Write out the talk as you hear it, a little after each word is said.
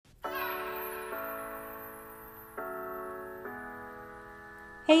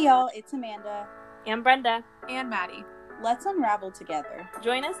Hey y'all, it's Amanda. And Brenda. And Maddie. Let's unravel together.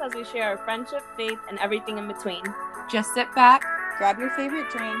 Join us as we share our friendship, faith, and everything in between. Just sit back, grab your favorite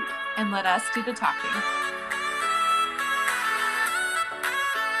drink, and let us do the talking.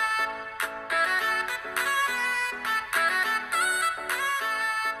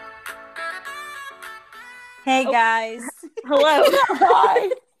 Hey guys. Hello. Hi.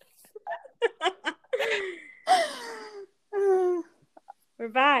 We're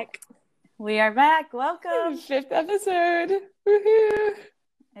back. We are back. Welcome. 5th episode. Woohoo.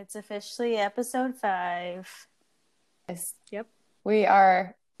 It's officially episode 5. Yes. Yep. We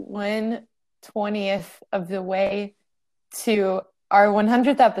are 1/20th of the way to our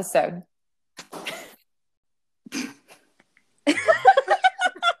 100th episode.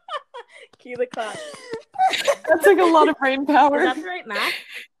 Cue the clock. That took a lot of brain power. Is that the right math?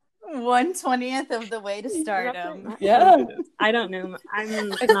 1/20th of the way to stardom. Yeah. I don't know. I'm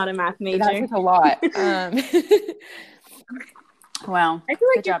not a math major. That took a lot. Wow. I feel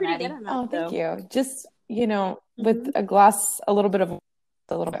like Good you're job, pretty Maddie. good at math, Oh, thank though. you. Just, with a glass, a little bit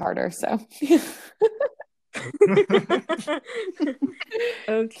harder, so.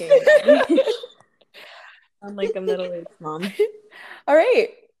 Okay. I'm like a middle-aged mom. All right.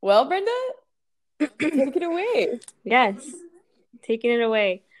 Well, Brenda, take it away. Yes. Taking it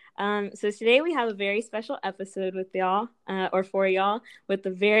away. So today we have a very special episode with y'all, or for y'all, with a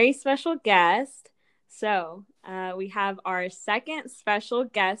very special guest. So we have our second special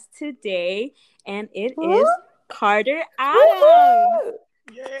guest today, and it is Carter Adams.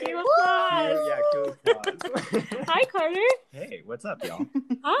 Yay! Give applause. Yeah, cool applause. Hi, Carter. Hey, what's up, y'all?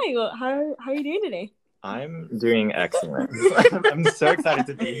 Hi. Well, how are you doing today? I'm doing excellent. I'm so excited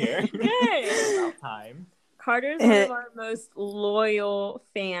to be here. Good. It's about time. Carter's one of our most loyal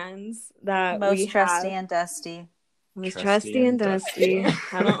fans that we Most trusty have. and dusty. Most trusty and dusty.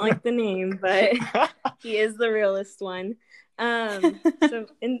 I don't like the name, but he is the realest one. And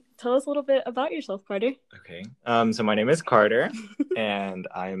tell us a little bit about yourself, Carter. Okay. So my name is Carter, and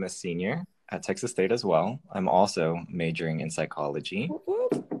I am a senior at Texas State as well. I'm also majoring in psychology.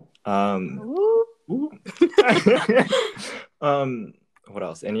 What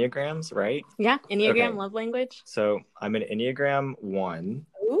else? Enneagrams, right? Yeah, Enneagram Okay. love language. So I'm an Enneagram 1,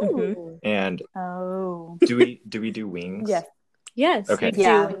 Ooh. and Oh. do we do wings? Yes. Yes. Okay. we do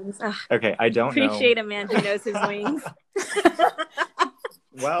Yeah. wings. Ugh, Okay, I don't know. appreciate a man who knows his wings.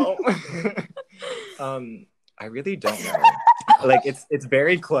 Well, I really don't know. Like it's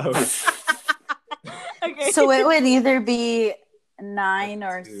very close. Okay. So it would either be 9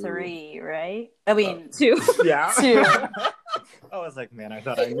 or 2. 3, right? I mean, 2. Yeah. 2. I was like, man, I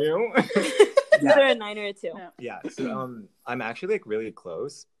thought I knew. Either a 9 or a 2. Yeah. So I'm actually like really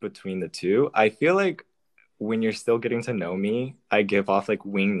close between the two. I feel like when you're still getting to know me, I give off like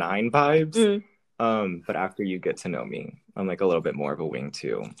wing 9 vibes. But after you get to know me, I'm like a little bit more of a wing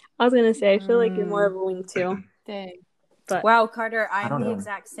 2. I was gonna say I feel like you're more of a wing 2. Dang. But Wow, Carter, I I'm don't the know.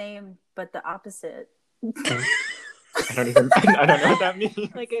 exact same, but the opposite. I don't know what that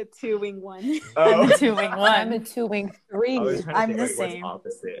means. like a 2 wing 1. Oh. I'm a 2-wing I'm a 1. 2-wing 3. I was trying to I'm think, the like, same. what's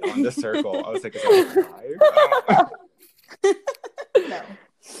opposite on the circle. I was like, is that 5? No.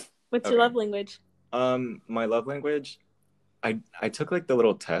 What's Okay. your love language? My love language, I took like the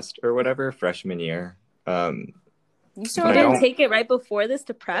little test or whatever freshman year. You still But You I didn't don't- take it right before this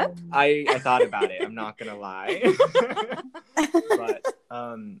to prep? I thought about it. I'm not gonna lie, but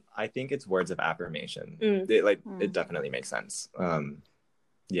I think it's words of affirmation. It definitely makes sense.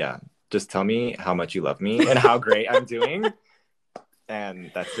 Yeah, just tell me how much you love me and how great I'm doing,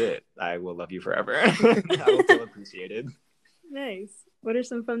 and that's it. I will love you forever. I will feel appreciated. Nice. What are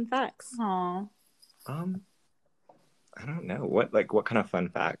some fun facts? Aw. I don't know what kind of fun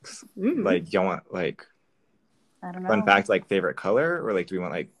facts. Mm. Like y'all want like I don't know. fun facts like favorite color, or like do we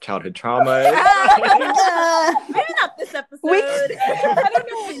want like childhood trauma? Maybe not this episode. I don't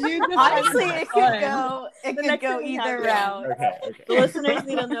know what you just Honestly, said. it could go. It The could next go time we either have route. Okay. The listeners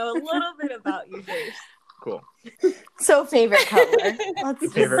need to know a little bit about you first. Cool. So favorite color. Let's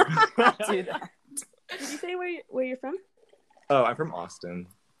just Favorite. do that. Did you say where you're from? Oh, I'm from Austin.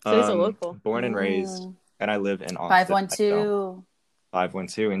 So he's a local. Born and raised, Mm. and I live in Austin. 512.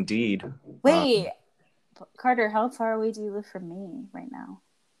 512, indeed. Wait, Carter, how far away do you live from me right now?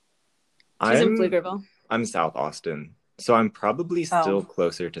 She's in Pflugerville. I'm South Austin, so I'm probably still Oh.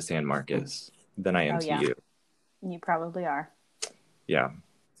 closer to San Marcos than I am to yeah. you. You probably are. Yeah.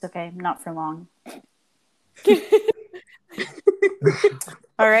 It's okay. Not for long.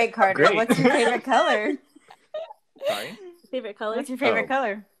 All right, Carter. Great. What's your favorite color? Sorry. Favorite color? What's your favorite Oh.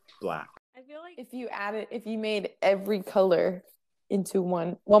 color? Black. I feel like If you made every color into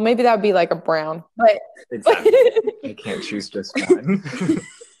one. Well, maybe that would be like a brown, but Exactly. I can't choose just one.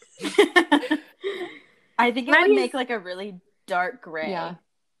 I think it would make like a really dark gray. Yeah.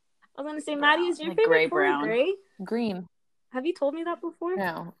 I was gonna say, Maddie, is your like favorite gray color brown. gray? Green. Have you told me that before?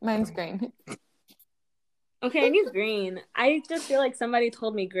 No, mine's green. Okay, I knew green. I just feel like somebody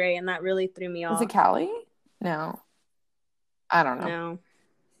told me gray, and that really threw me off. Is it Callie? No. I don't know.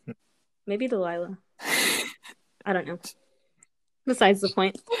 No. Maybe Delilah. I don't know. Besides the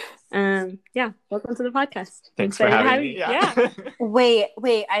point. Yeah, welcome to the podcast. Thanks for having me. Yeah.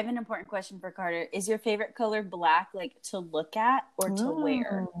 Wait, I have an important question for Carter. Is your favorite color black, like to look at or to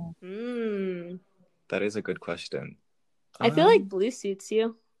wear? That is a good question. I feel like blue suits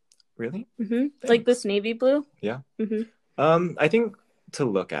you. Really? Mm-hmm. Like this navy blue? Yeah. Mm-hmm. I think to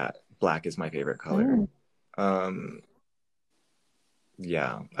look at, black is my favorite color.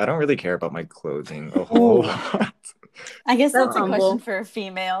 Yeah, I don't really care about my clothing a whole lot. I guess that's a humble. question for a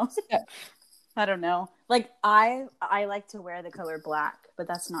female. I don't know. Like I like to wear the color black, but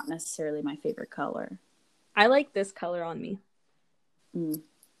that's not necessarily my favorite color. I like this color on me. It's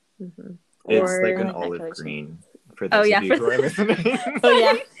like an olive green for those of you who are listening. Oh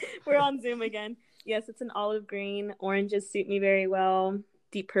yeah, we're on Zoom again. Yes, it's an olive green. Oranges suit me very well.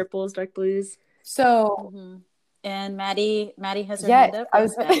 Deep purples, dark blues. So, and Maddie has her hand up.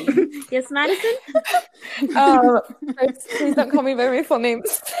 Yes, Madison. First, please don't call me by my full name.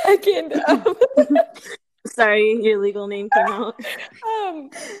 Second, sorry, your legal name came out.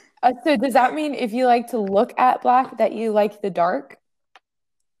 So does that mean if you like to look at black that you like the dark?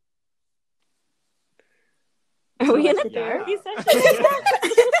 Are we in a therapy session?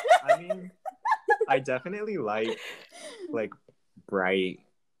 I mean, I definitely like bright,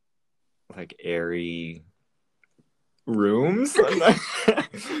 like airy rooms. But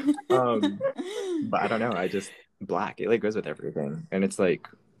I don't know. I just black. It like goes with everything, and it's like.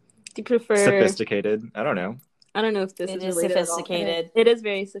 Do you prefer sophisticated? I don't know. I don't know if this is related sophisticated. It is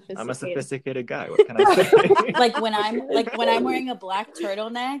very sophisticated. I'm a sophisticated guy. What can I say? like when I'm wearing a black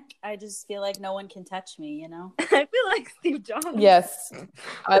turtleneck, I just feel like no one can touch me, you know? I feel like Steve Jobs. Yes.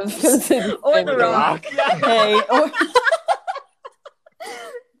 I was gonna say or The Rock. Hey, or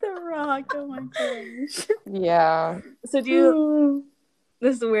The Rock. Oh my gosh. Yeah. So do you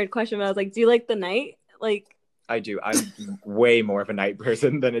this is a weird question, but I was like, do you like the night? Like I do. I'm way more of a night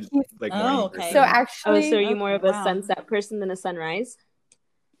person than a morning person. So actually, so are you more of a sunset person than a sunrise?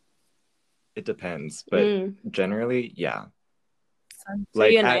 It depends, but generally, yeah. So are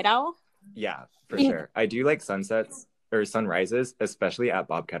you a night owl? Yeah, for sure. I do like sunsets or sunrises, especially at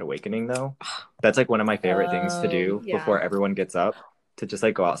Bobcat Awakening, though. That's like one of my favorite things to do before everyone gets up, to just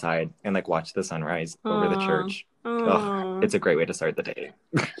like go outside and like watch the sunrise over the church. It's a great way to start the day.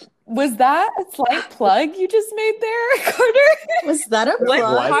 Was that a slight plug you just made there, Carter? Was that a plug?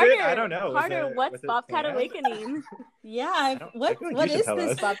 Carter, I don't know. Carter, what's Bobcat Awakening? Yeah, what is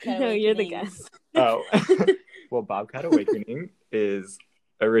this Bobcat Awakening? No, you're the guest. Oh, well, Bobcat Awakening is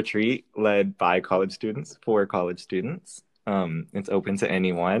a retreat led by college students for college students. It's open to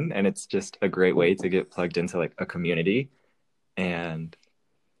anyone, and it's just a great way to get plugged into like a community and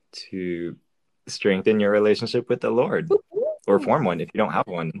to strengthen your relationship with the Lord, or form one if you don't have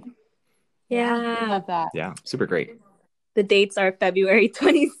one. Yeah, I love that. Yeah, super great. The dates are February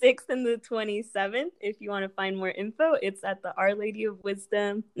 26th and the 27th. If you want to find more info, it's at the Our Lady of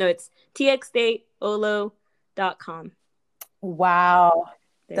Wisdom. No, it's txdateolo.com. Wow.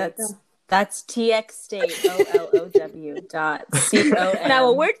 That's txdateolow.com. Now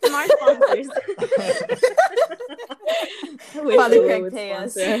we'll work from our sponsors. Father Craig, pay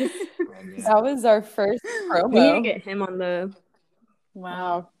us. That was our first promo. We need to get him on the.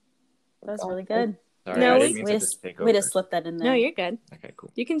 Wow, that was really good. Sorry, No, I didn't mean to just take over. Way to slip that in there. No, you're good. Okay, cool.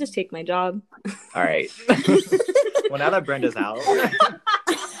 You can just take my job. All right. Well, now that Brenda's out. Actually,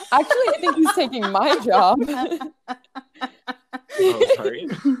 I think he's taking my job. Oh, sorry.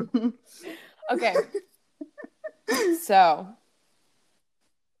 Okay. So,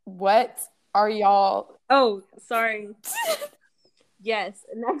 what are y'all? Oh, sorry. Yes,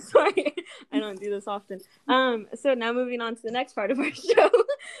 next part. I don't do this often. So now moving on to the next part of our show.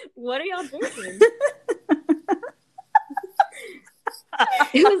 What are y'all drinking?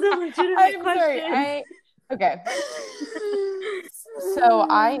 It was a legitimate question. Sorry. Okay. So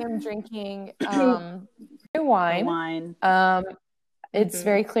I am drinking wine. It's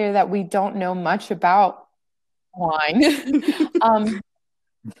very clear that we don't know much about wine.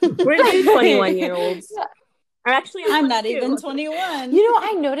 We're two 21-year-olds. Or actually, I'm not even 21. You know,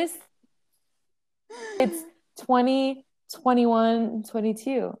 I noticed it's 20, 21,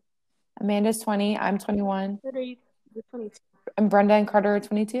 22. Amanda's 20. I'm 21. What are you? You're 22. And Brenda and Carter are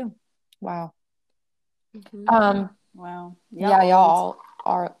 22. Wow. Mm-hmm. Wow. Yeah, y'all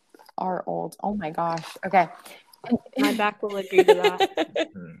are old. Oh my gosh. Okay. My back will agree to that.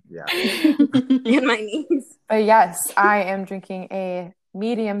 Yeah. And my knees. But yes, I am drinking a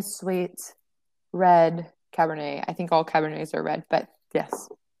medium sweet red Cabernet. I think all Cabernets are red, but yes.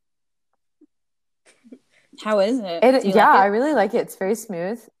 How is it? I really like it. It's very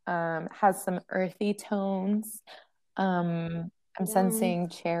smooth. Has some earthy tones. I'm sensing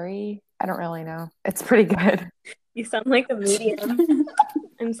cherry. I don't really know. It's pretty good. You sound like a medium.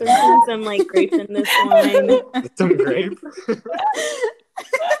 I'm sensing some like grape in this wine. Some grape.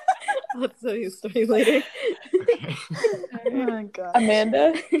 I'll tell you a story later. Okay. Oh my god.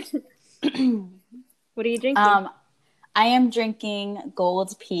 Amanda? What are you drinking? I am drinking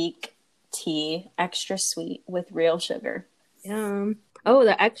Gold Peak tea, extra sweet with real sugar. Yum. Oh,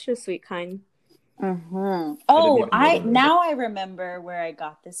 the extra sweet kind. Mm-hmm. I Oh, didn't even now I remember where I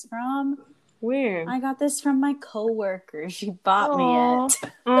got this from. Where? I got this from my coworker. She bought me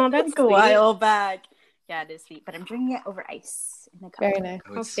it. Oh, that's like a while back. Yeah, it is sweet, but I'm drinking it over ice in a cup. Very nice.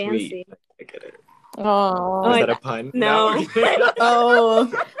 Oh, How it's fancy. sweet. I get it. Oh, Is I that a pun? no.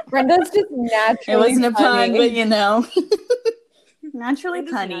 Oh, Brenda's just it naturally wasn't a pun, funny. but you know, naturally I'm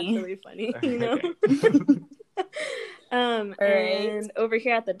just punny. naturally funny, you know. Right. And over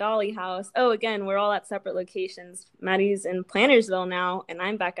here at the Dolly House. Oh, again, we're all at separate locations. Maddie's in Plantersville now, and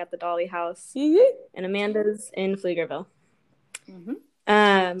I'm back at the Dolly House. And Amanda's in Pflugerville. Mm-hmm.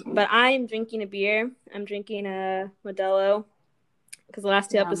 But I'm drinking a beer. I'm drinking a Modelo because the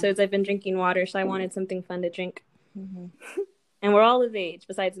last two episodes I've been drinking water, so I wanted something fun to drink. Mm-hmm. And we're all of age,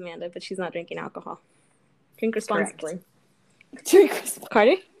 besides Amanda, but she's not drinking alcohol. Drink responsibly.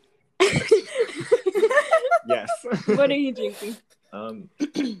 Carter? Yes. What are you drinking?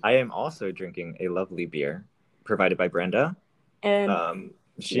 I am also drinking a lovely beer provided by Brenda. And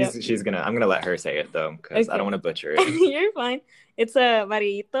she's gonna. I'm gonna let her say it though, because I don't want to butcher it. You're fine. It's a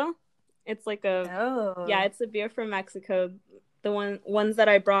Varillito. It's like Oh. yeah, it's a beer from Mexico. The ones that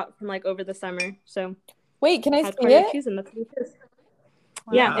I brought from like over the summer. So Wait, can I had see Carter it? choose them. That's what it is.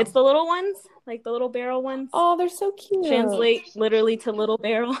 Wow. Yeah, it's the little ones, like the little barrel ones. Oh, they're so cute. Translate literally to little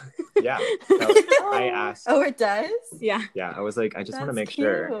barrel. Yeah. So I asked. Oh, it does? Yeah. Yeah, I was like, I just want to make That's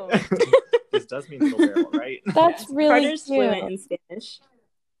sure. cute. This does mean little barrel, right? That's really Carter's cute. fluent in Spanish.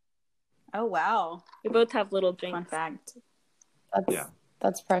 Oh, wow. We both have little drinks. Fun fact.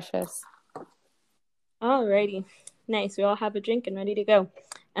 That's precious. Alrighty. Nice. We all have a drink and ready to go.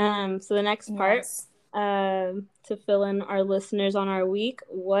 So the next part, Yes. to fill in our listeners on our week,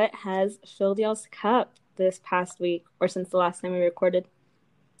 what has filled y'all's cup this past week or since the last time we recorded?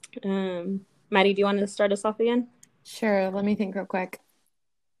 Maddie, do you want to start us off again? Sure, let me think real quick.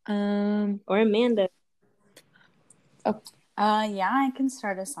 Or Amanda? Yeah, I can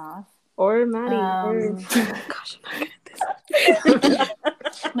start us off. Or Maddie? Gosh, I'm not good at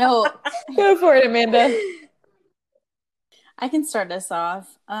this. No, Go for it, Amanda. I can start us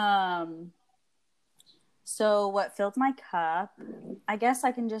off. So what filled my cup? I guess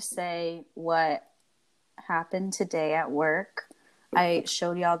I can just say what happened today at work. I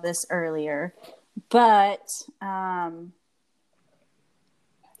showed y'all this earlier, but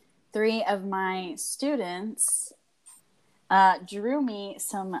 3 of my students drew me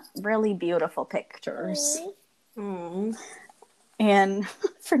some really beautiful pictures. Aww. And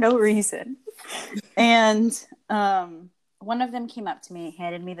for no reason. And one of them came up to me,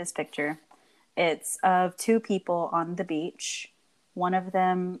 handed me this picture. It's of 2 people on the beach. One of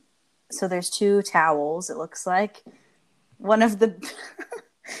them, so there's 2 towels, it looks like. One of the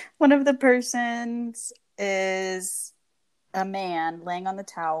persons is a man laying on the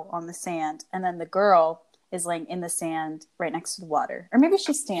towel on the sand, and then the girl is laying in the sand right next to the water. Or maybe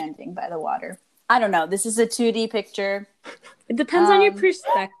she's standing by the water. I don't know. This is a 2D picture. It depends on your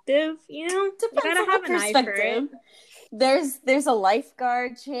perspective, you know? Depends you gotta on have the an eye for it. There's a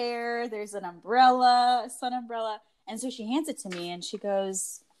lifeguard chair. There's an umbrella, a sun umbrella. And so she hands it to me and she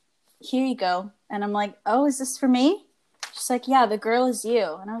goes, "Here you go." And I'm like, "Oh, is this for me?" She's like, "Yeah, the girl is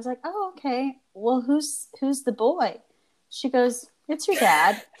you." And I was like, "Oh, okay. Well, who's the boy?" She goes, "It's your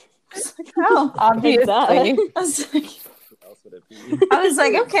dad." I was like, "Oh, Obviously. I was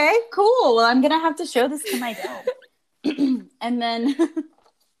like, "Okay, cool. Well, I'm gonna have to show this to my dad." and then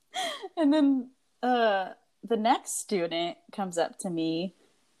the next student comes up to me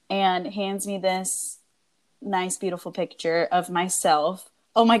and hands me this nice, beautiful picture of myself.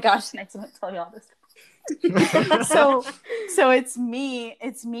 Oh my gosh, next I'm gonna tell you all this. so it's me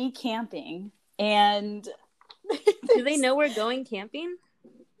camping, and do they know we're going camping?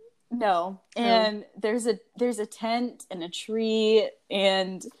 No. And there's a tent and a tree,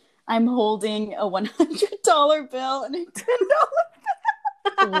 and I'm holding a $100 bill and a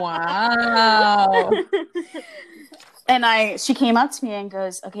 $10 Wow. And she came up to me and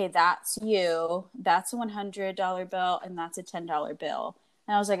goes, okay, that's you. That's a $100 bill and that's a $10 bill.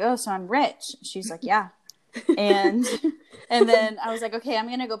 And I was like, oh, so I'm rich. She's like, yeah. And then I was like, okay, I'm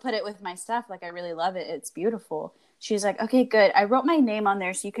going to go put it with my stuff. Like, I really love it. It's beautiful. She's like, okay, good. I wrote my name on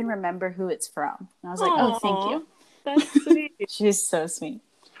there so you can remember who it's from. And I was like, oh, thank you. That's sweet. She's so sweet.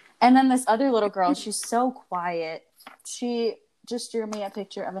 And then this other little girl, she's so quiet. She just drew me a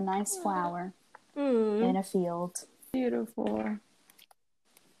picture of a nice flower in a field. Beautiful.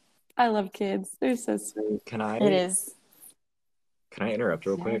 I love kids. They're so sweet. It is. Can I interrupt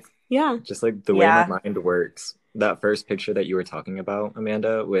real quick? Yeah. Just like the way my mind works. That first picture that you were talking about,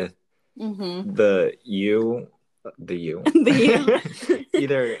 Amanda, with the you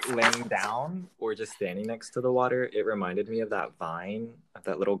either laying down or just standing next to the water, it reminded me of that vine of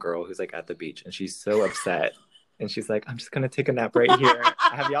that little girl who's like at the beach and she's so upset and she's like, I'm just gonna take a nap right here.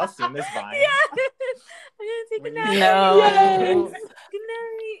 Have y'all seen this vine? Yeah. I'm gonna take a nap. No. Yes. Good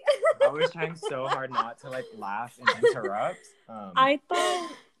night. I was trying so hard not to like laugh and interrupt. I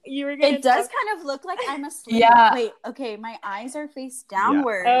thought you were gonna. It does kind of look like I'm asleep. Yeah. Wait, okay, my eyes are face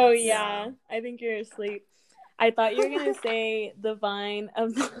downward. Oh yeah. I think you're asleep. I thought you were gonna say the vine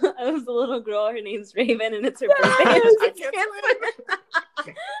of the little girl. Her name's Raven, and it's her birthday. I can't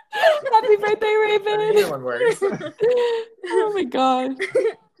Happy birthday, Raven. Either one works. Oh my god.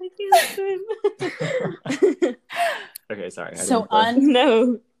 I can't swim. Okay, sorry. So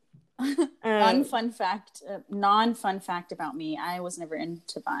non-fun fact about me, I was never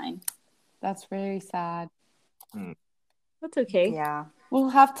into Vine. That's very sad. That's okay. Yeah. We'll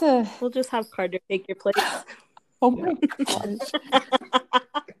just have Carter take your place. Oh my god.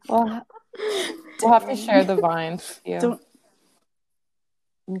 We'll have to share the Vine with you.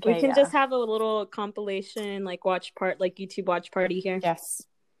 We can just have a little compilation, like YouTube watch party here. Yes.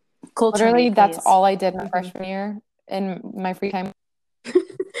 Culture Literally, me, that's please. all I did my freshman year in my free time.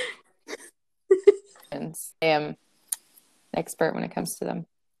 I am an expert when it comes to them.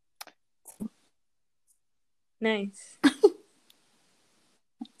 Nice.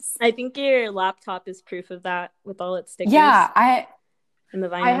 I think your laptop is proof of that with all its stickers. Yeah, and the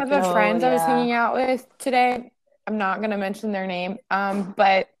Vine. I have a friend I was hanging out with today. I'm not going to mention their name,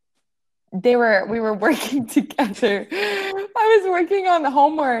 but we were working together. I was working on the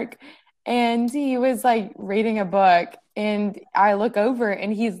homework, and he was like reading a book, and I look over,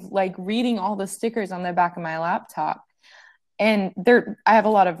 and he's like reading all the stickers on the back of my laptop, and I have a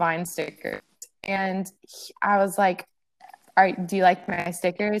lot of Vine stickers, and I was like, all right, do you like my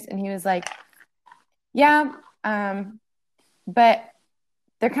stickers? And he was like, yeah, but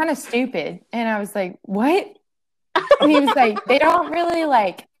they're kind of stupid. And I was like, what? And he was like, they don't really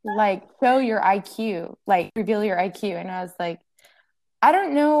like show your IQ, like reveal your IQ. And I was like, I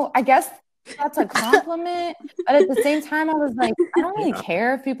don't know. I guess that's a compliment. But at the same time, I was like, I don't really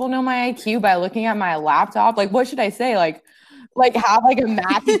care if people know my IQ by looking at my laptop. Like, what should I say? Like have like a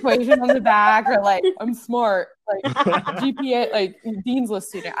math equation on the back, or like I'm smart, like GPA, like Dean's List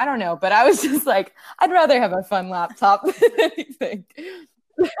student. I don't know, but I was just like, I'd rather have a fun laptop than anything.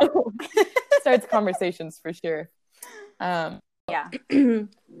 Starts conversations for sure. Yeah.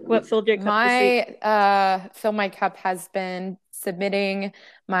 What filled your cup? Fill my cup has been submitting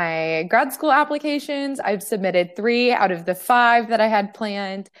my grad school applications. I've submitted 3 out of the 5 that I had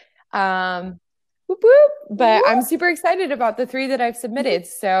planned. But I'm super excited about the 3 that I've submitted.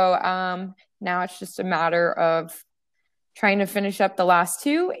 So now it's just a matter of trying to finish up the last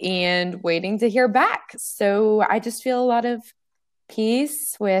 2 and waiting to hear back. So I just feel a lot of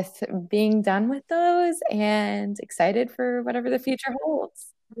peace with being done with those and excited for whatever the future holds.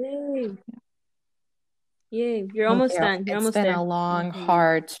 Yay. You're almost done. You're almost been there. A long,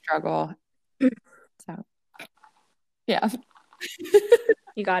 hard struggle. So, yeah.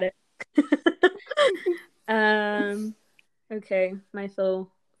 You got it. Okay,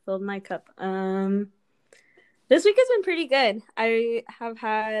 filled my cup. This week has been pretty good. I have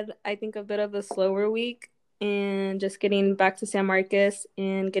had, I think, a bit of a slower week, and just getting back to San Marcos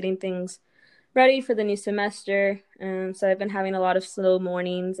and getting things ready for the new semester. So I've been having a lot of slow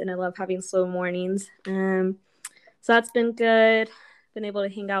mornings, and I love having slow mornings. So that's been good. Been able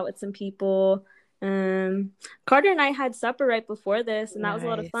to hang out with some people. Carter and I had supper right before this, and that was a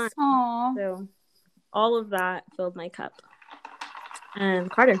lot of fun. Aww. So all of that filled my cup.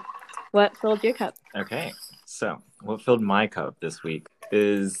 Carter, what filled your cup? Okay, so what filled my cup this week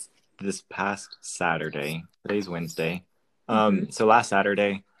is this past Saturday. Today's Wednesday. So last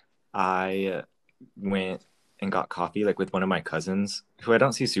Saturday, I went and got coffee like with one of my cousins who I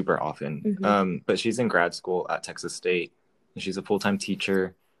don't see super often. But she's in grad school at Texas State and she's a full-time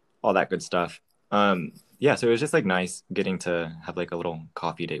teacher, all that good stuff. Yeah, so it was just like nice getting to have like a little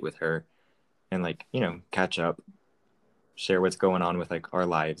coffee date with her and like, you know, catch up, share what's going on with like our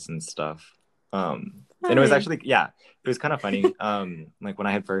lives and stuff. And it was actually, yeah, it was kind of funny. Like when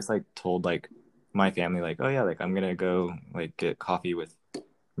I had first like told like my family like, oh yeah, like I'm gonna go like get coffee with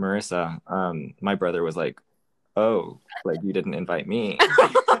Marissa, my brother was like, oh, like you didn't invite me.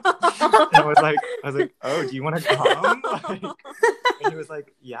 I was like, oh, do you want to come? Like, and he was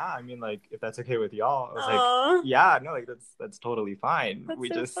like, yeah, I mean, like if that's okay with y'all. I was like, yeah, no, like that's totally fine. That's we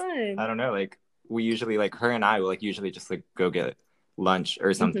so just fun. I don't know, like we usually like her and I will like usually just like go get lunch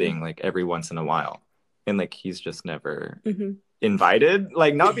or something like every once in a while, and like he's just never invited,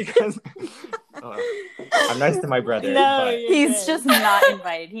 like not because I'm nice to my brother. No, but he's just not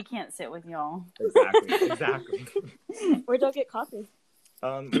invited. He can't sit with y'all. Exactly. Where'd y'all get coffee?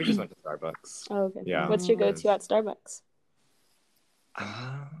 We just went to Starbucks. Oh, okay. Yeah. What's your go-to at Starbucks?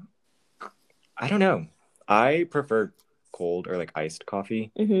 I don't know. I prefer cold or like iced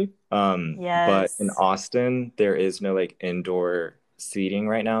coffee. Yes. But in Austin, there is no like indoor seating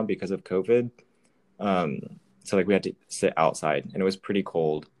right now because of COVID. So like we had to sit outside and it was pretty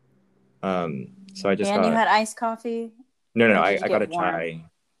cold. So I just you had iced coffee? No, I got a chai.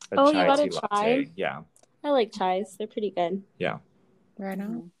 You got a chai? Latte. Yeah. I like chais. They're pretty good. Yeah. Right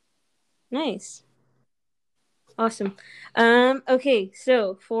on. Nice. Awesome. Okay,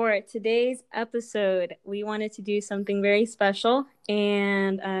 so for today's episode, we wanted to do something very special.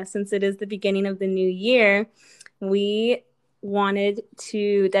 And since it is the beginning of the new year, we wanted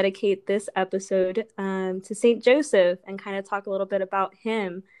to dedicate this episode to St. Joseph and kind of talk a little bit about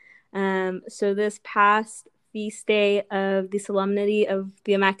him. So this past feast day of the Solemnity of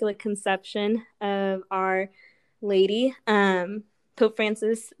the Immaculate Conception of Our Lady, Pope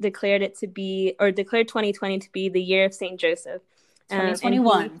Francis declared 2020 to be the year of St. Joseph.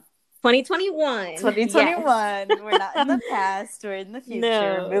 2021. 2021. 2021. Yes. We're not in the past. We're in the future.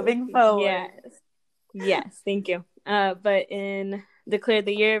 No. Moving forward. Yes. Thank you. But declared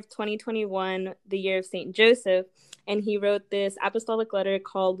the year of 2021 the year of St. Joseph, and he wrote this apostolic letter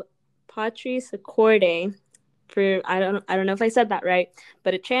called Patris Acorde. I don't know if I said that right,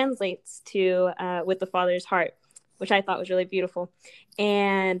 but it translates to with the Father's heart, which I thought was really beautiful.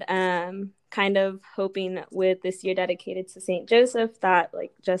 And kind of hoping with this year dedicated to St. Joseph that,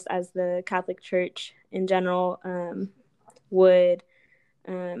 like, just as the Catholic Church in general would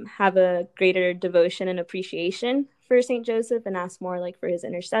have a greater devotion and appreciation for St. Joseph and ask more like for his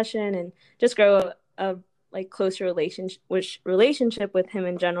intercession and just grow a like closer relationship with him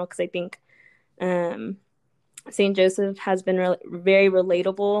in general. Because I think St. Joseph has been very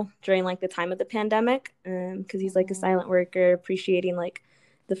relatable during like the time of the pandemic, because he's like a silent worker, appreciating like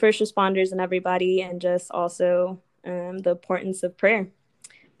the first responders and everybody, and just also the importance of prayer.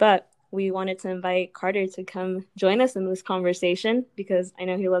 But we wanted to invite Carter to come join us in this conversation because I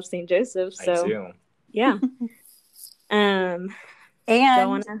know he loves St. Joseph. So I do. Yeah. And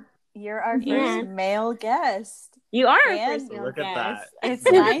you're our first male guest. You are our first male look guest. At that. It's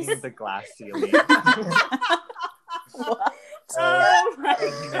nice. The glass ceiling. What? Oh my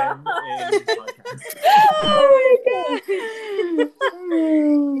god!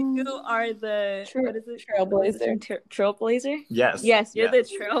 You are the trailblazer. Trailblazer? Yes. You're the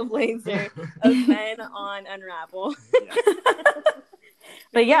trailblazer of men on Unravel. Yes.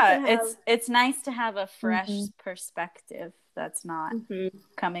 But yeah, it's nice to have a fresh perspective that's not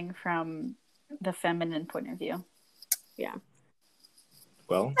coming from the feminine point of view. Yeah.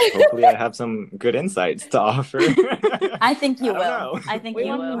 Well, hopefully I have some good insights to offer. I think you will. Know. I think we you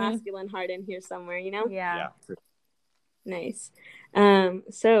want will. the masculine heart in here somewhere, you know? Yeah. Nice.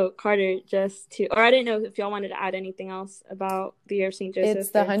 So Carter, I didn't know if y'all wanted to add anything else about the year of St. Joseph.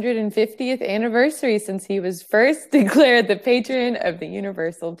 It's the 150th anniversary since he was first declared the patron of the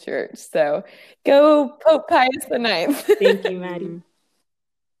Universal Church. So go Pope Pius IX. Thank you, Maddie.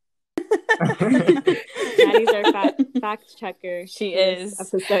 Maddie's our fact checker. She is.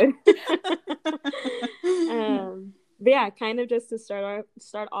 Episode. But yeah, kind of just to start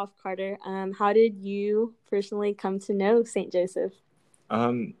off, Carter. How did you personally come to know St. Joseph?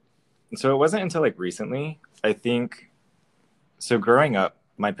 So it wasn't until like recently. I think. So growing up,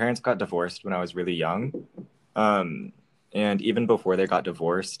 my parents got divorced when I was really young, and even before they got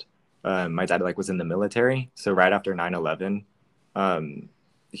divorced, my dad like was in the military. So right after 9/11,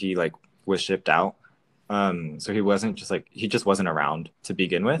 he like was shipped out. So he just wasn't around to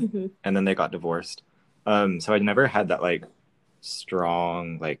begin with, and then they got divorced. So I never had that like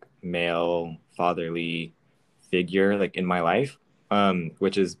strong like male fatherly figure like in my life,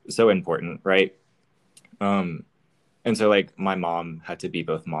 which is so important, right? And so like my mom had to be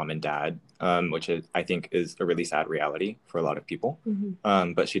both mom and dad, which I think is a really sad reality for a lot of people.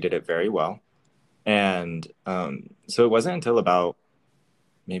 But she did it very well. And so it wasn't until about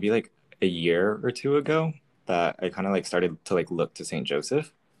maybe like a year or two ago that I kind of like started to like look to Saint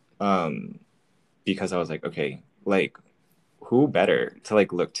Joseph, because I was like, okay, like who better to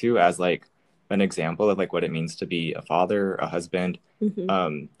like look to as like an example of like what it means to be a father, a husband,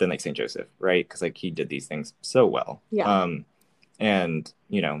 than like Saint Joseph, right? Because like he did these things so well. And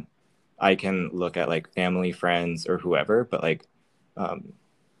you know, I can look at like family, friends, or whoever, but like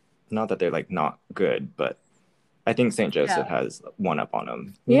not that they're like not good, but I think Saint Joseph has one up on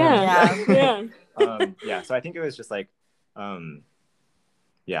him. Yeah. So I think it was just like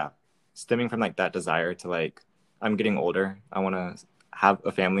stemming from like that desire to like, I'm getting older, I want to have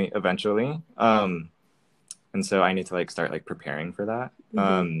a family eventually, and so I need to like start like preparing for that.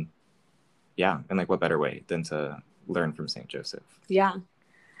 And like what better way than to learn from Saint Joseph?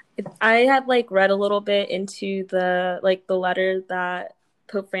 I had like read a little bit into the letter that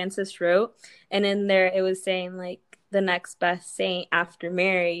Pope Francis wrote, and in there it was saying like the next best saint after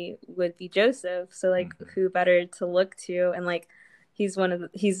Mary would be Joseph. So like who better to look to, and like he's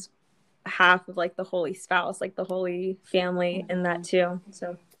half of like the Holy Spouse, like the Holy Family in that too.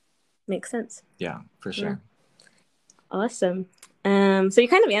 So makes sense. Yeah, for sure. Awesome. So you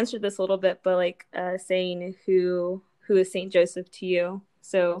kind of answered this a little bit, but like saying who is Saint Joseph to you.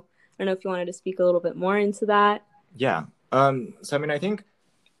 So I don't know if you wanted to speak a little bit more into that. Yeah. So I mean, I think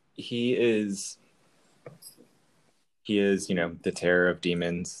he is, you know, the terror of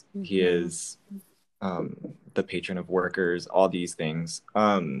demons. He is the patron of workers, all these things.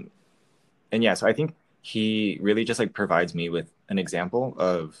 And yeah, so I think he really just like provides me with an example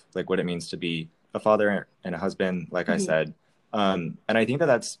of like what it means to be a father and a husband, like I said. And I think that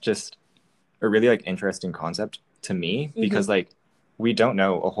that's just a really like interesting concept to me, because like we don't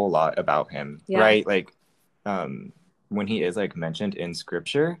know a whole lot about him, right? Like when he is like mentioned in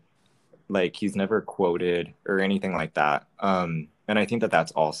scripture, like he's never quoted or anything like that. And I think that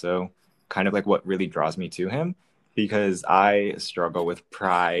that's also kind of like what really draws me to him, because I struggle with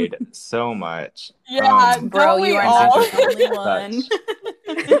pride so much. Bro, you are not the only one.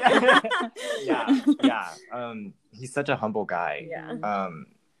 He's such a humble guy.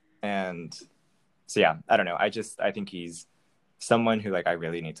 And so yeah, I don't know. I think he's someone who like I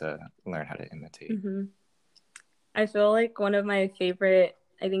really need to learn how to imitate. I feel like one of my favorite,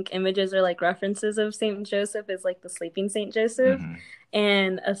 I think, images or like references of Saint Joseph is like the sleeping Saint Joseph.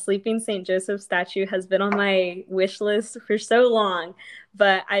 And a sleeping Saint Joseph statue has been on my wish list for so long,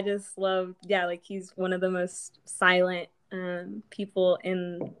 but I just love, like he's one of the most silent people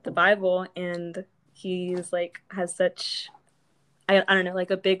in the Bible, and he's like has such, I don't know,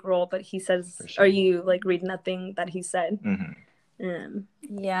 like a big role, but he says, or you like read nothing that he said.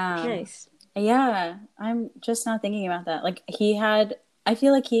 Nice. Yeah, I'm just not thinking about that. Like I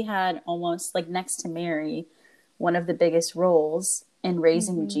feel like he had almost like next to Mary, one of the biggest roles in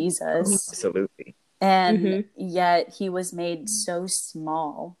raising Jesus. Absolutely. And yet he was made so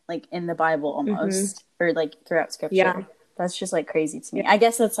small, like in the Bible almost, or like throughout scripture. That's just like crazy to me. I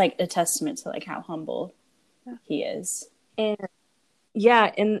guess that's like a testament to like how humble he is. And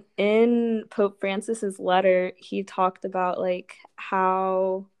in Pope Francis's letter, he talked about like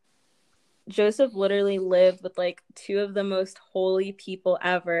how Joseph literally lived with like two of the most holy people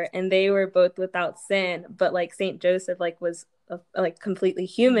ever, and they were both without sin, but like Saint Joseph like was like completely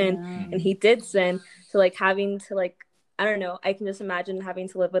human, and he did sin. So like having to like, I don't know, I can just imagine having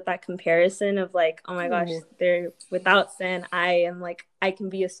to live with that comparison of like, oh my gosh, they're without sin, I can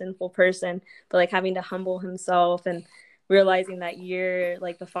be a sinful person, but like having to humble himself and realizing that you're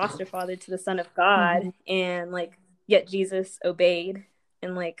like the foster father to the Son of God, and like yet Jesus obeyed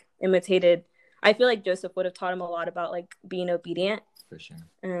and like imitated. I feel like Joseph would have taught him a lot about like being obedient. For sure.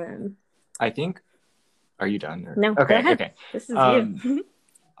 I think, are you done? Or? No. Okay. This is you.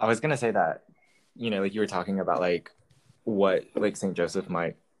 I was gonna say that, you know, like you were talking about like what like Saint Joseph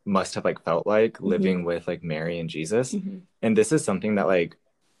must have like felt like living with like Mary and Jesus, and this is something that like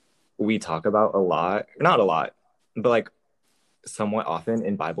we talk about a lot, not a lot, but like somewhat often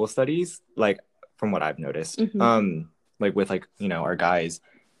in Bible studies, like from what I've noticed, like with like, you know, our guys,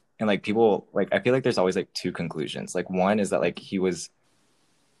 and like people, like I feel like there's always like two conclusions. Like one is that like he was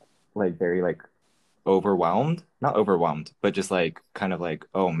like very like not overwhelmed, but just like kind of like,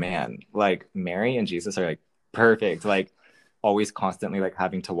 oh man, like Mary and Jesus are like perfect, like always constantly like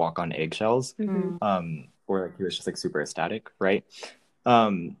having to walk on eggshells, or like he was just like super ecstatic, right?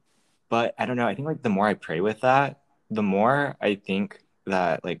 But I don't know, I think like the more I pray with that, the more I think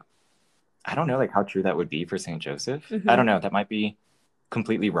that like I don't know like how true that would be for Saint Joseph. I don't know, that might be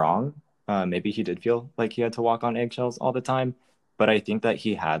completely wrong. Maybe he did feel like he had to walk on eggshells all the time, but I think that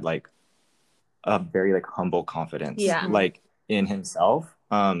he had like a very like humble confidence, like in himself,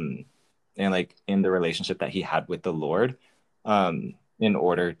 and like in the relationship that he had with the Lord, in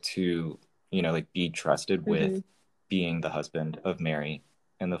order to, you know, like be trusted with being the husband of Mary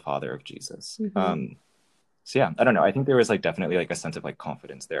and the father of Jesus. So yeah, I don't know. I think there was like definitely like a sense of like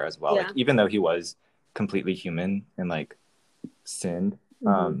confidence there as well. Like even though he was completely human and like sinned,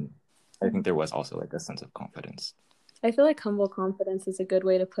 I think there was also like a sense of confidence. I feel like humble confidence is a good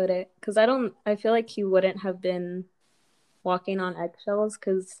way to put it, because I feel like he wouldn't have been walking on eggshells,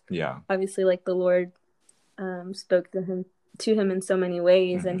 because obviously like the Lord spoke to him in so many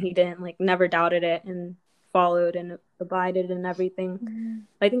ways, and he didn't like never doubted it and followed and abided in everything.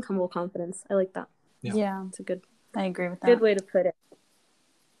 I think humble confidence, I like that. Yeah, it's a good, I agree with that. Good way to put it.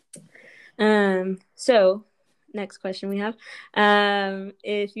 So next question we have,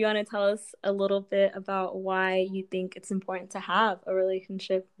 if you want to tell us a little bit about why you think it's important to have a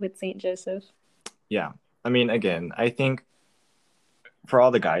relationship with Saint Joseph. Yeah, I mean, again, I think for all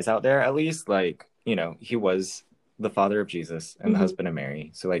the guys out there, at least, like, you know, he was the father of Jesus and the husband of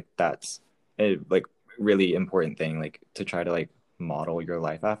Mary, so like that's a like really important thing like to try to like model your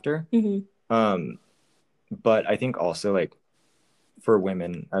life after. But I think also like for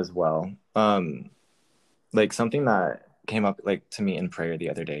women as well, like something that came up like to me in prayer the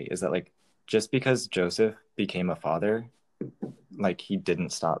other day is that like just because Joseph became a father, like he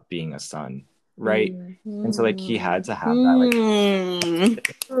didn't stop being a son, right? And so like he had to have that like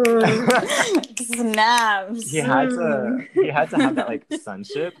snaps. He had to have that like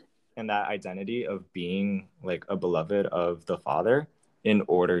sonship and that identity of being like a beloved of the Father in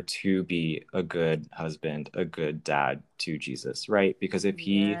order to be a good husband, a good dad to Jesus, right? Because if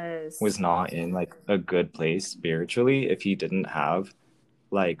he was not in like a good place spiritually, if he didn't have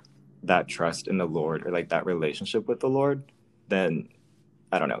like that trust in the Lord or like that relationship with the Lord, then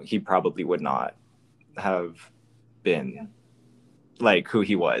I don't know, he probably would not have been like who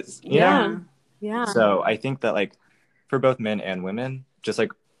he was, you know? Yeah. So I think that like for both men and women, just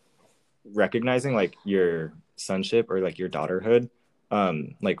like recognizing like your sonship or like your daughterhood,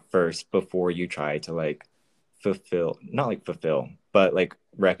 like first before you try to like not like fulfill, but like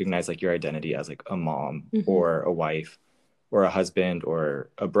recognize like your identity as like a mom or a wife or a husband or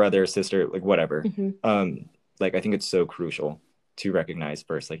a brother, sister, like whatever. Like I think it's so crucial to recognize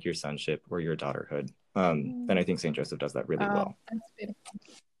first like your sonship or your daughterhood. And I think Saint Joseph does that really well. That's beautiful.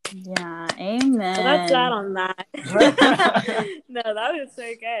 Yeah, amen. Well, that's that on that. No, that was so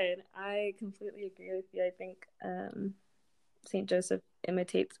good. I completely agree with you. I think Saint Joseph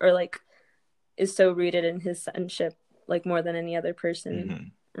imitates or like is so rooted in his sonship like more than any other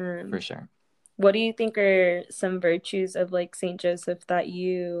person. For sure. What do you think are some virtues of like Saint Joseph that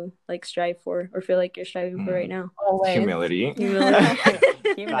you like strive for or feel like you're striving for right now? Always. Humility.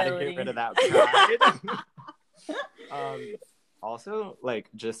 Humility. Gotta get rid of that pride. Also like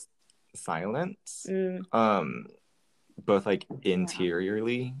just silence, both like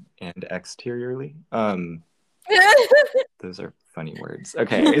interiorly and exteriorly. Those are funny words.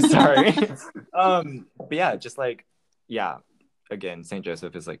 Okay, sorry. But yeah, just like, yeah, again, Saint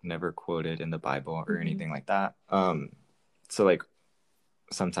Joseph is like never quoted in the Bible or anything like that. So like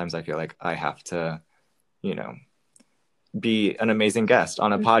sometimes I feel like I have to, you know, be an amazing guest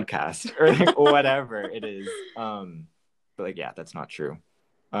on a podcast or like whatever it is. But like, yeah, that's not true.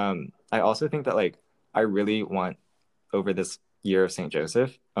 I also think that like I really want over this year of Saint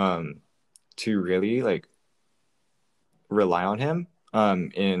Joseph to really like rely on him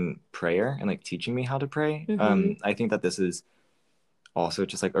in prayer and like teaching me how to pray. I think that this is also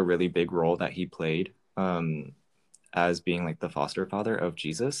just like a really big role that he played as being like the foster father of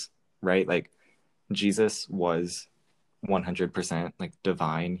Jesus, right? Like Jesus was 100% like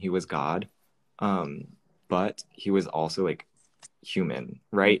divine, he was God, but he was also like human,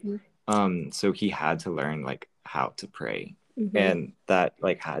 right? So he had to learn like how to pray, and that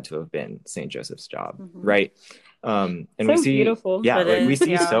like had to have been Saint Joseph's job, right? And so we see beautiful. We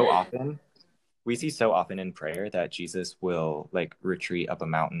see so often in prayer that Jesus will like retreat up a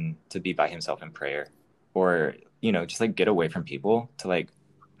mountain to be by himself in prayer, or you know, just like get away from people to like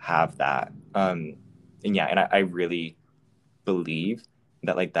have that. And I really believe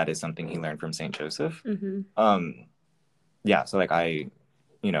that like that is something he learned from Saint Joseph. So like I,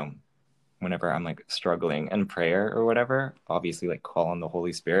 you know, whenever I'm like struggling in prayer or whatever, obviously like call on the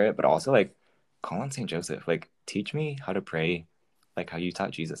Holy Spirit, but also like call on Saint Joseph. Like, teach me how to pray, like how you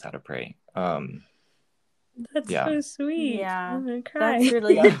taught Jesus how to pray. That's so sweet. Yeah, I'm gonna cry. that's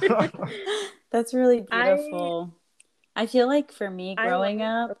really that's really beautiful. I feel like for me growing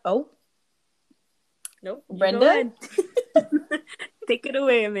up, nope, Brenda, take it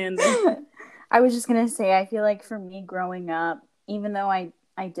away, Amanda. I was just gonna say, I feel like for me growing up, even though I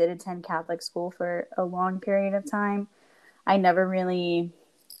did attend Catholic school for a long period of time, I never really,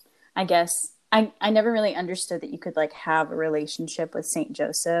 I guess, I never really understood that you could like have a relationship with Saint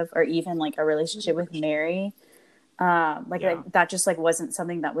Joseph or even like a relationship with Mary. Like that just like wasn't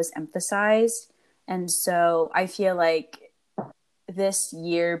something that was emphasized. And so I feel like this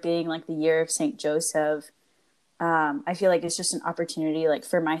year being like the year of Saint Joseph, I feel like it's just an opportunity like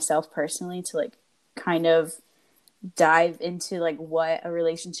for myself personally to like kind of dive into like what a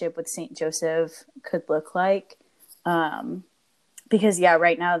relationship with Saint Joseph could look like. Because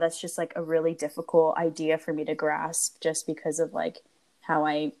right now that's just like a really difficult idea for me to grasp just because of like how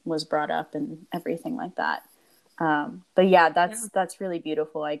I was brought up and everything like that. But that's really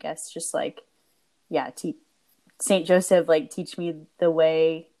beautiful, I guess. Just like, Saint Joseph, like teach me the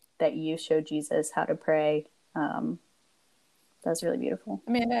way that you showed Jesus how to pray. That's really beautiful.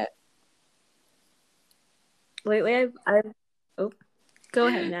 Amanda. Lately, I've go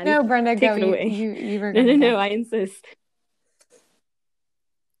ahead, Maddie. No, Brenda, take go. it away. You were no. I insist.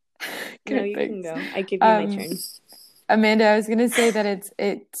 No, you can go. I give you my turn. Amanda, I was gonna say that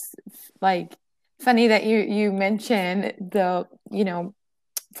it's like funny that you mentioned the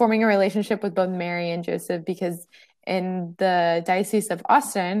forming a relationship with both Mary and Joseph, because in the Diocese of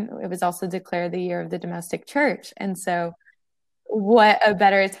Austin, it was also declared the year of the domestic church, and so what a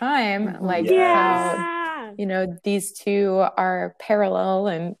better time how these two are parallel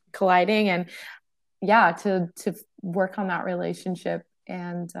and colliding, and to work on that relationship,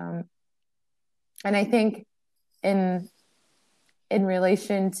 and I think in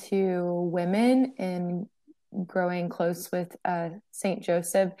relation to women in growing close with Saint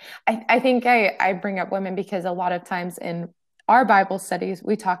Joseph, I think I bring up women because a lot of times in our Bible studies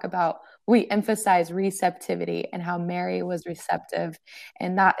we emphasize receptivity and how Mary was receptive,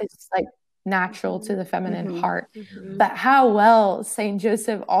 and that is like natural to the feminine heart. But how well Saint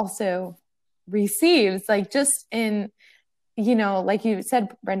Joseph also receives, like just in like you said,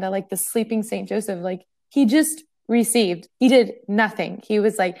 Brenda, like the sleeping Saint Joseph, like he just received. He did nothing. He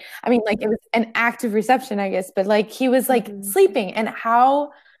was like, it was an act of reception, I guess, but like he was like sleeping, and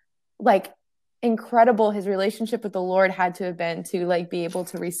how like incredible his relationship with the Lord had to have been to like be able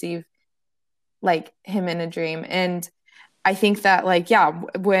to receive like him in a dream. And I think that like,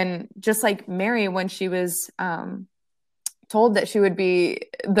 when just like Mary, when she was told that she would be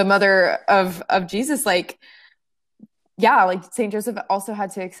the mother of Jesus, like Saint Joseph also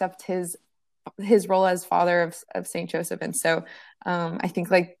had to accept his role as father of Saint Joseph. And so I think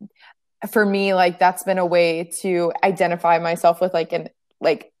like for me, like that's been a way to identify myself with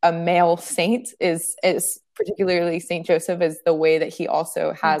like a male saint is particularly Saint Joseph, is the way that he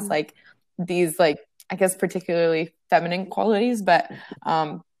also has like these like, I guess, particularly feminine qualities, but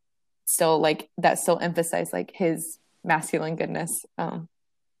still like that still emphasize like his masculine goodness.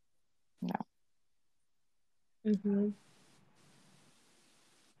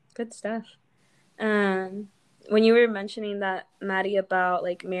 Good stuff. When you were mentioning that, Maddie, about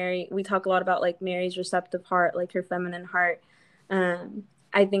like Mary, we talk a lot about like Mary's receptive heart, like her feminine heart.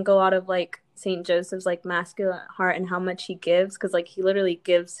 I think a lot of like Saint Joseph's like masculine heart and how much he gives, because like he literally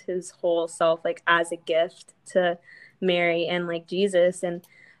gives his whole self like as a gift to Mary and like Jesus. And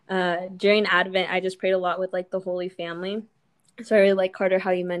during Advent, I just prayed a lot with like the Holy Family. So I really like, Carter,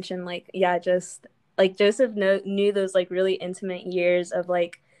 how you mentioned like just like Joseph knew those like really intimate years of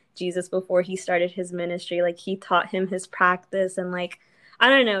like Jesus before he started his ministry. Like he taught him his practice, and like I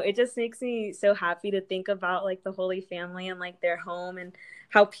don't know, it just makes me so happy to think about like the Holy Family and like their home and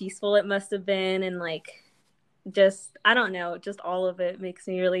how peaceful it must have been, and like just I don't know, just all of it makes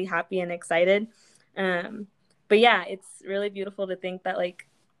me really happy and excited. But it's really beautiful to think that like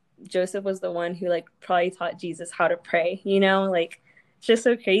Joseph was the one who like probably taught Jesus how to pray, like it's just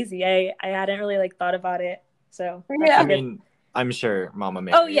so crazy. I hadn't really like thought about it. So I mean, I'm sure Mama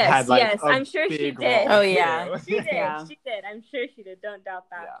Mary had like I'm sure she did. Oh yeah, she did. She did. I'm sure she did. Don't doubt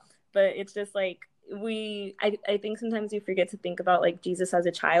that. Yeah. But it's just like I think sometimes we forget to think about like Jesus as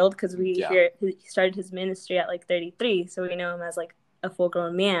a child, because we hear he started his ministry at like 33, so we know him as like a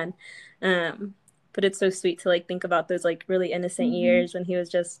full-grown man. But it's so sweet to like think about those like really innocent years when he was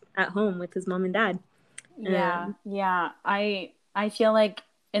just at home with his mom and dad. I feel like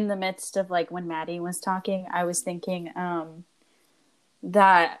in the midst of like when Maddie was talking, I was thinking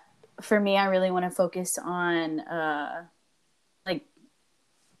that for me, I really want to focus on like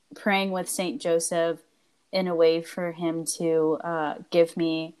praying with Saint Joseph in a way for him to give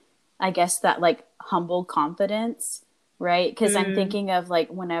me, I guess, that like humble confidence, right? Because I'm thinking of like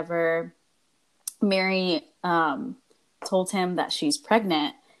whenever Mary told him that she's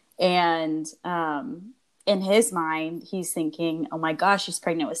pregnant, and in his mind he's thinking, oh my gosh, she's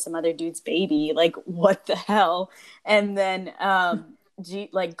pregnant with some other dude's baby, like what the hell. And then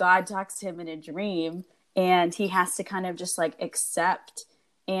like God talks to him in a dream, and he has to kind of just like accept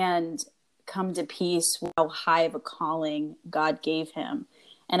and come to peace with how high of a calling God gave him.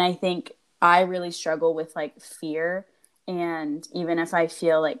 And I think I really struggle with like fear, and even if I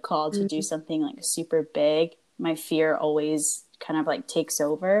feel like called to do something like super big, my fear always kind of like takes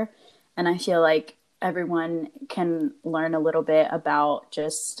over. And I feel like everyone can learn a little bit about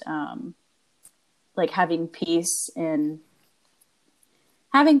just like having peace in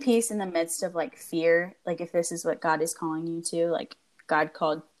the midst of like fear. Like if this is what God is calling you to, like God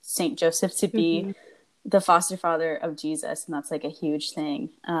called Saint Joseph to be the foster father of Jesus, and that's like a huge thing.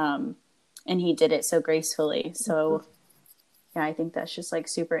 And he did it so gracefully. So yeah, I think that's just like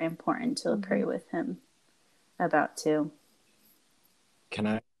super important to pray with him about too. Can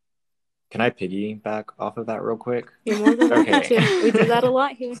I piggyback off of that real quick? You're more than welcome to. We do that a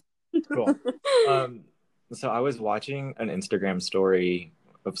lot here. Cool. So I was watching an Instagram story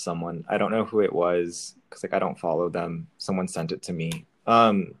of someone. I don't know who it was because like I don't follow them. Someone sent it to me.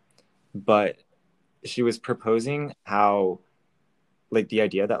 But she was proposing how like the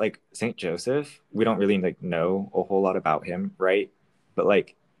idea that like Saint Joseph, we don't really like know a whole lot about him, right? But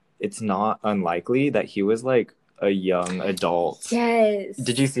like it's not unlikely that he was like a young adult. Yes.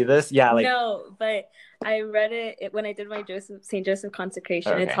 Did you see this? Yeah, like no, but I read it when I did my Saint Joseph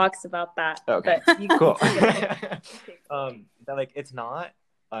consecration. Okay. It talks about that. Okay, cool. That like it's not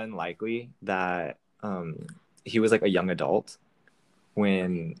unlikely that he was like a young adult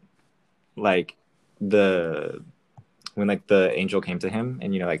when the angel came to him,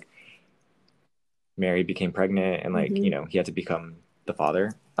 and like Mary became pregnant, and like he had to become the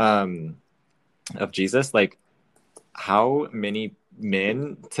father of Jesus. Like how many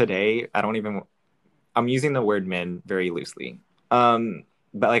men today, I'm using the word men very loosely, but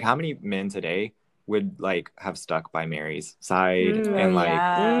like how many men today would like have stuck by Mary's side and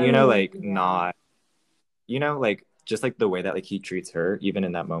like like not like just like the way that like he treats her even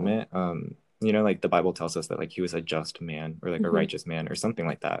in that moment. Like the Bible tells us that like he was a just man or like a righteous man or something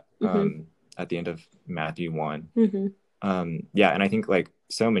like that at the end of Matthew 1. Yeah, and I think like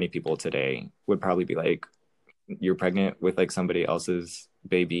so many people today would probably be like, you're pregnant with like somebody else's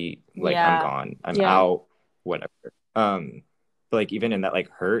baby, like I'm gone, I'm out, whatever. But like even in that like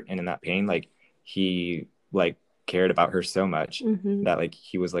hurt and in that pain, like he like cared about her so much that like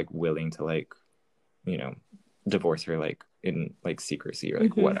he was like willing to like divorce her like in like secrecy or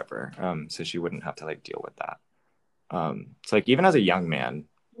like whatever, so she wouldn't have to like deal with that. So like even as a young man,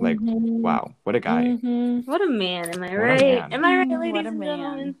 like wow, what a guy. What a man. Am I right? Am I right, ladies and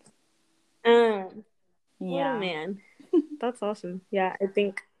gentlemen? What a man. That's awesome. Yeah, I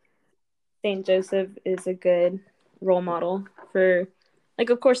think Saint Joseph is a good role model for like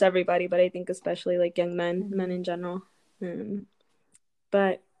of course everybody, but I think especially like young men in general.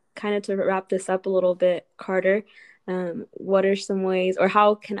 But kind of to wrap this up a little bit, Carter, what are some ways, or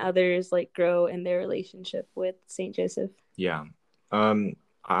how can others like grow in their relationship with Saint Joseph? Yeah,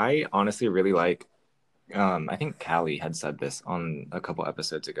 I honestly really like, I think Callie had said this on a couple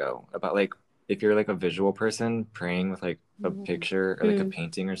episodes ago about like if you're like a visual person praying with like a picture or like a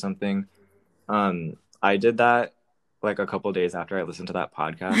painting or something. I did that like a couple days after I listened to that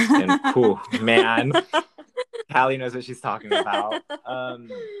podcast, and man, Callie knows what she's talking about.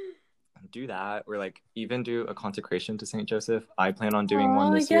 Do that, or like even do a consecration to Saint Joseph. I plan on doing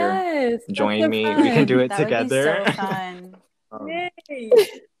one this year. Join me. Fun. We can do it together. Would be so fun. Yay.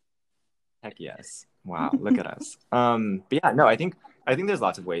 Heck yes. Wow, look at us. But yeah, no, I think there's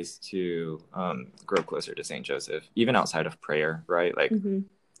lots of ways to grow closer to Saint Joseph, even outside of prayer, right? Like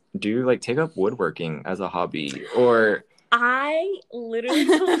do like take up woodworking as a hobby, or I literally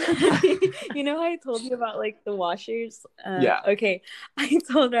told how I told you about like the washers? Okay. I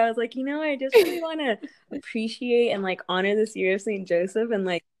told her, I was like, I just really want to appreciate and like honor this year of St. Joseph and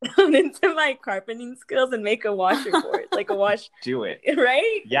like come into my carpenting skills and make a washer board, like a wash. Do it.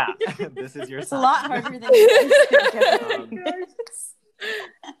 Right? Yeah. This is your It's a lot harder than you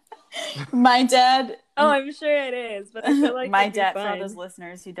My dad. Oh, I'm sure it is, but I feel like my dad, for all those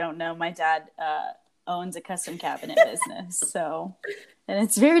listeners who don't know, my dad owns a custom cabinet business, so, and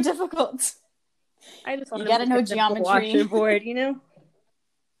it's very difficult. I just want you gotta know geometry. Washer board,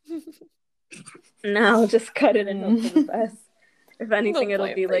 No, just cut it and hope for the best. If anything, Little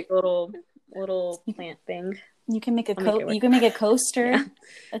it'll be plant like a little plant thing. You can make a I'll make it work. you can make a coaster, Yeah.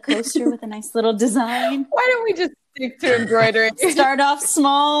 a coaster with a nice little design. Why don't we just stick to embroidery? Start off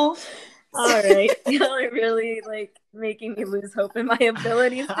small. All right, y'all are really like making me lose hope in my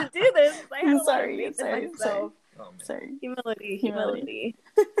abilities to do this. I have a lot of faith in myself. Oh, man. Sorry. Humility.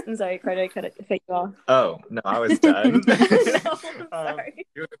 I'm sorry, Carter. I cut you off. Oh, no, I was done. No, I'm sorry.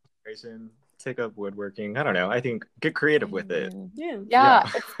 Do decoration, take up woodworking. I don't know. I think get creative with it. Yeah.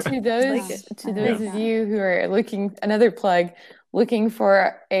 To those Like those of you who are looking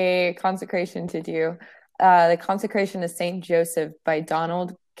for a consecration to do, the Consecration of Saint Joseph by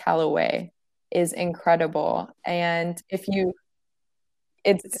Donald Calloway is incredible, and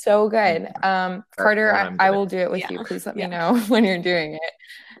it's so good. Carter, I will do it with you. Please let me know when you're doing it.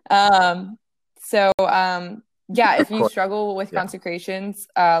 If you struggle with consecrations,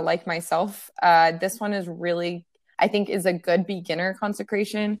 like myself, this one is really, I think, is a good beginner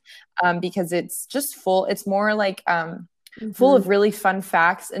consecration, because it's just full. It's more like full of really fun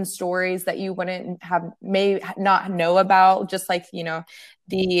facts and stories that you may not know about. Just like,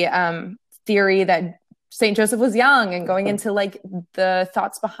 the theory that Saint Joseph was young, and going into like the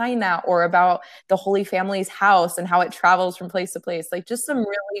thoughts behind that, or about the Holy Family's house and how it travels from place to place, like just some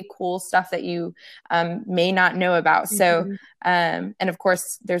really cool stuff that you may not know about. So, and of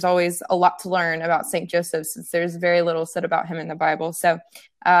course, there's always a lot to learn about Saint Joseph, since there's very little said about him in the Bible. So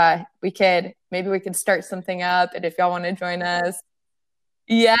maybe we could start something up, and if y'all want to join us,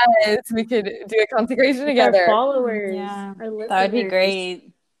 yes, we could do a consecration together. Our followers, Yeah, our listeners. that would be great.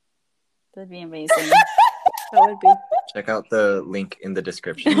 That'd be amazing. That would be. Check out the link in the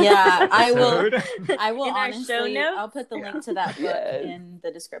description. Yeah, I will. I will In our show honestly. notes? I'll put the link to that book in the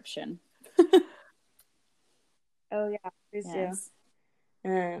description. Oh yeah, please Yes.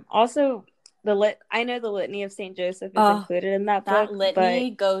 do. Also, I know the Litany of Saint Joseph is included in that book. That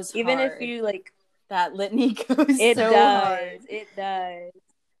litany goes even hard. if you like, that litany goes it so does. hard. It does.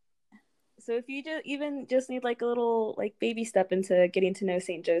 So if you just need like a little like baby step into getting to know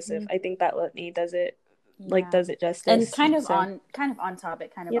Saint Joseph, I think that litany does it justice. And kind of on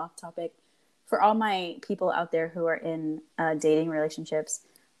topic, kind of off topic. For all my people out there who are in dating relationships,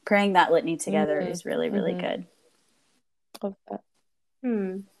 praying that litany together is really, really good. Love that.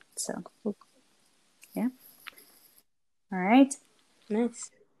 So, yeah. All right.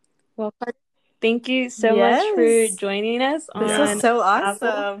 Nice. Well, thank you so much for joining us. This was so awesome.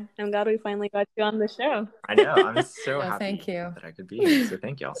 Apple. I'm glad we finally got you on the show. I know. I'm so happy thank you. that I could be here. So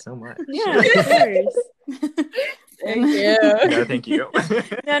thank y'all so much. Yeah, of course. Thank you. No, thank you.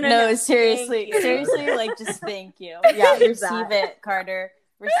 No, seriously, like just thank you. Yeah, receive it, Carter.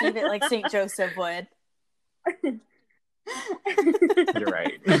 Receive it like Saint Joseph would. You're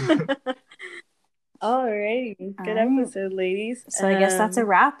right. Alrighty. Good episode, ladies. So I guess that's a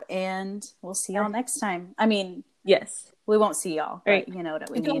wrap, and we'll see y'all next time. I mean, yes, we won't see y'all, but you know what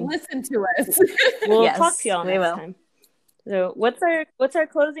we mean. Listen to us. We'll talk to y'all next time. So what's our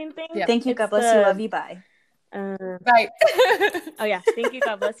closing thing? Yeah. Thank you. God bless you. Love you. Bye. Bye. Oh yeah. Thank you.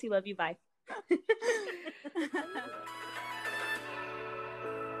 God bless you. Love you. Bye.